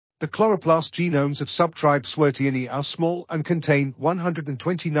The chloroplast genomes of subtribe Swertiinae are small and contain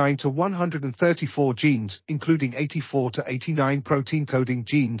 129 to 134 genes, including 84 to 89 protein-coding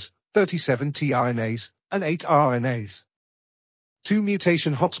genes, 37 tRNAs, and 8 RNAs. Two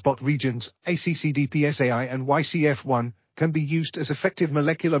mutation hotspot regions, ACCDPSAI and YCF1, can be used as effective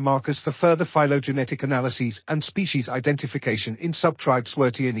molecular markers for further phylogenetic analyses and species identification in subtribe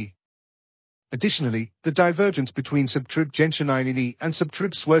Swertiinae. Additionally, the divergence between subtribe Gentianaceae and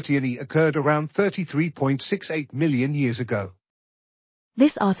subtribe Swertiinae occurred around 33.68 million years ago.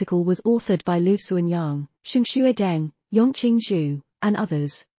 This article was authored by Lucun Yang, Shengxue Deng, Yongqing Zhu, and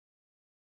others.